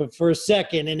it down, but for a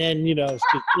second, and then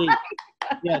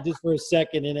just for a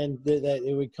second, and then that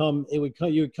you would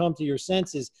come to your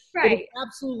senses. Right. But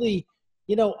absolutely,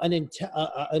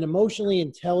 an emotionally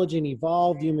intelligent,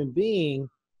 evolved human being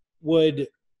would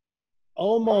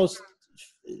almost.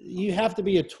 You have to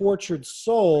be a tortured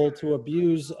soul to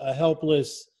abuse a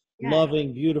helpless,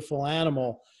 loving, beautiful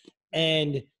animal,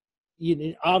 and.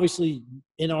 Obviously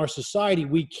in our society,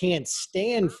 we can't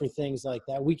stand for things like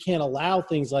that. We can't allow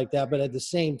things like that. But at the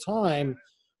same time,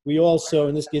 we also,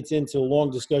 and this gets into a long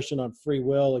discussion on free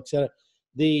will, et cetera,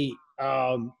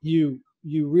 you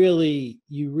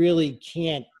really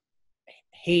can't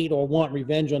hate or want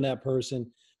revenge on that person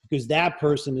because that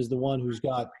person is the one who's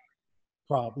got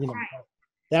problem.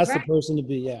 That's the person to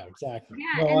be. Yeah, exactly.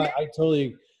 Yeah, no, I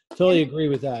totally agree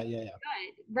with that. Yeah.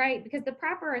 Right, because the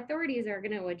proper authorities are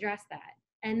going to address that,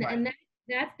 and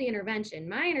that's the intervention.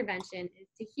 My intervention is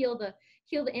to heal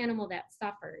the animal that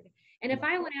suffered. And if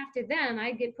I went after them,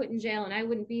 I'd get put in jail, and I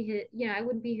wouldn't be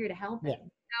here to help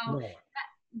them. So,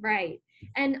 right.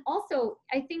 And also,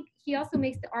 I think he also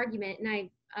makes the argument, and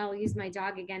I'll use my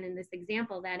dog again in this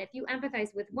example, that if you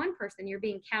empathize with one person, you're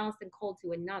being callous and cold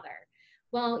to another.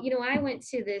 Well, I went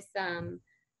to this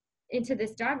into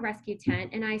this dog rescue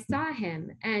tent and I saw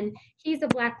him, and he's a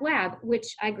black lab,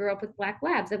 which I grew up with black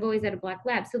labs. I've always had a black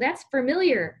lab. So that's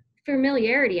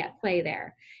familiarity at play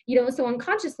there. So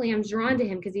unconsciously I'm drawn to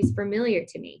him because he's familiar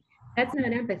to me. That's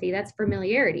not empathy, that's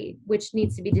familiarity, which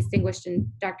needs to be distinguished in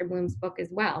Dr. Bloom's book as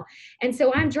well. And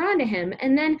so I'm drawn to him.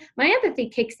 And then my empathy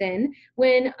kicks in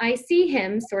when I see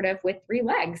him sort of with 3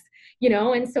 legs,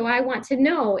 and so I want to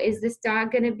know, is this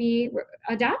dog going to be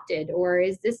adopted, or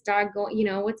is this dog going,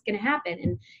 what's going to happen?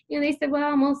 And, they said,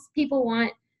 well, most people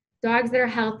want dogs that are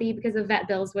healthy because of vet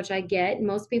bills, which I get. And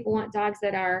most people want dogs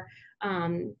that are,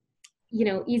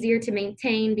 easier to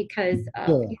maintain because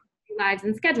of lives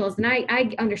and schedules. And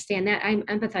I understand that. I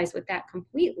empathize with that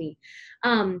completely.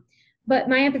 But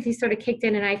my empathy sort of kicked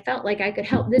in and I felt like I could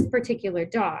help this particular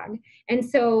dog. And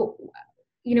so,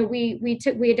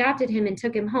 we adopted him and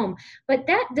took him home, but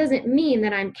that doesn't mean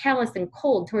that I'm callous and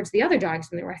cold towards the other dogs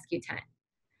in the rescue tent.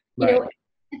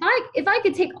 If I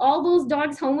could take all those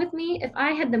dogs home with me, if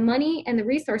I had the money and the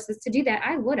resources to do that,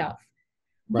 I would have.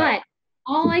 But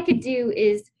all I could do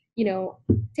is,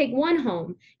 take one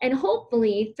home, and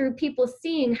hopefully through people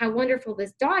seeing how wonderful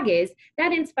this dog is,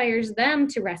 that inspires them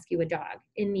to rescue a dog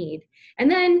in need. And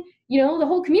then, the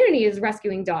whole community is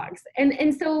rescuing dogs.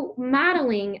 And so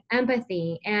modeling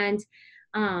empathy and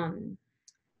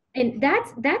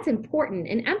that's important.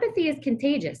 And empathy is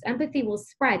contagious. Empathy will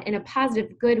spread in a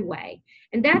positive, good way.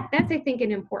 And that's, I think,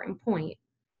 an important point.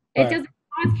 It doesn't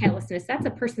cause callousness. That's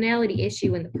a personality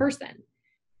issue in the person.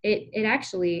 It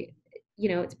actually,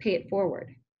 to pay it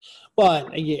forward.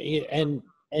 But and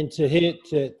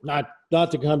to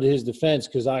not to come to his defense,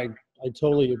 because I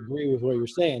totally agree with what you're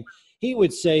saying. He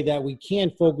would say that we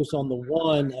can't focus on the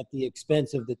one at the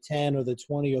expense of the 10 or the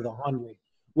 20 or the 100.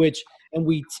 and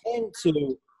we tend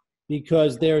to,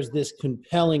 because there's this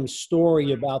compelling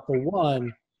story about the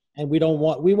one, and we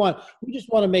just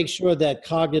want to make sure that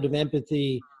cognitive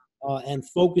empathy and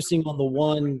focusing on the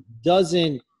one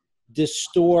doesn't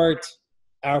distort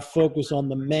our focus on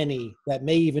the many that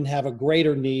may even have a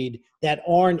greater need that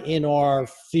aren't in our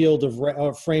field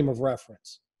of frame of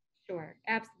reference. Sure,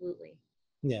 absolutely.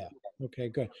 Yeah. Okay,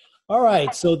 good. All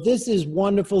right. So this is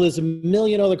wonderful. There's a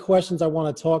million other questions I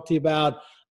want to talk to you about.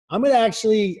 I'm going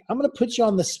to put you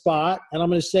on the spot, and I'm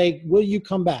going to say, will you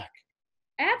come back?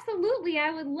 Absolutely.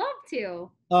 I would love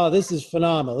to. Oh, this is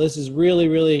phenomenal. This is really,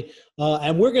 really,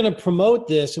 and we're going to promote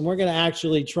this, and we're going to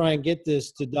actually try and get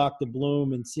this to Dr.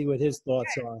 Bloom and see what his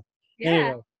thoughts are. Yeah.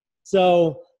 Anyway,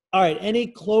 so, all right. Any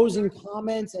closing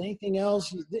comments? Anything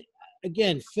else?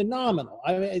 Again, phenomenal.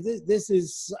 I mean,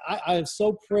 I am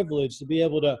so privileged to be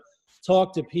able to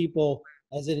talk to people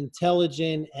as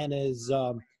intelligent and as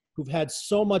who've had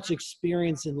so much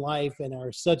experience in life and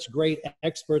are such great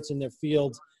experts in their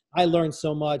fields. I learned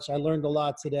so much. I learned a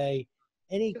lot today.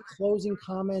 Any closing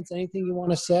comments? Anything you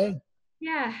want to say?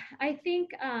 Yeah, I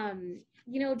think,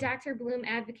 Dr. Bloom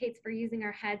advocates for using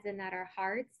our heads and not our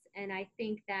hearts. And I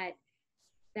think that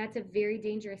that's a very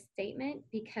dangerous statement,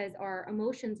 because our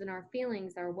emotions and our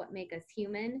feelings are what make us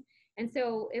human. And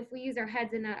so if we use our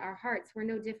heads and not our hearts, we're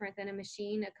no different than a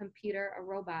machine, a computer, a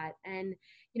robot. And,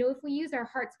 if we use our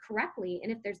hearts correctly,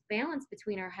 and if there's balance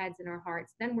between our heads and our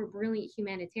hearts, then we're brilliant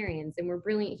humanitarians and we're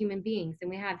brilliant human beings, and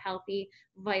we have healthy,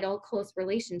 vital, close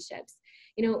relationships.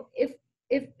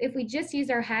 If we just use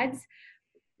our heads,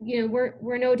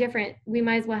 we're no different. We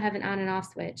might as well have an on and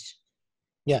off switch.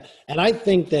 Yeah, and I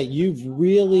think that you've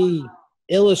really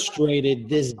illustrated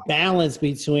this balance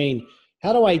between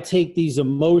how do I take these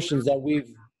emotions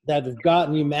that have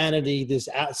gotten humanity, this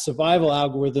survival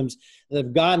algorithms that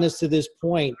have gotten us to this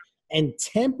point, and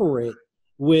temper it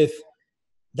with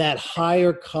that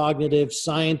higher cognitive,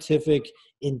 scientific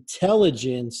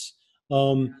intelligence,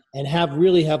 and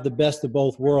really have the best of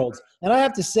both worlds. And I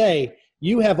have to say,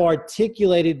 you have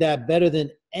articulated that better than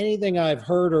anything I've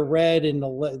heard or read in the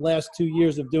last 2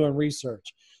 years of doing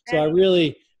research. So I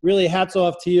really, really hats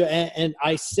off to you. And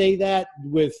I say that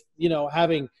with,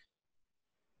 having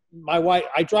my wife,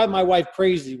 I drive my wife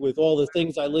crazy with all the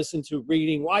things I listen to,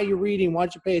 reading. Why are you reading? Why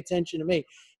don't you pay attention to me?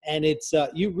 And it's,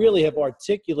 you really have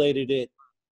articulated it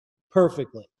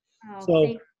perfectly. Oh,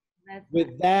 so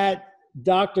with that,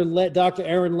 Dr.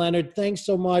 Erin Leonard, thanks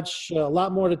so much. A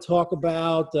lot more to talk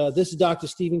about. This is Dr.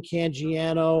 Stephen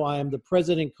Cangiano. I am the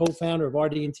president and co-founder of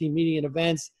RDT.Media and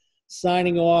Events,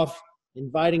 signing off,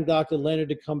 inviting Dr. Leonard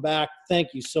to come back. Thank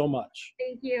you so much.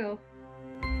 Thank you.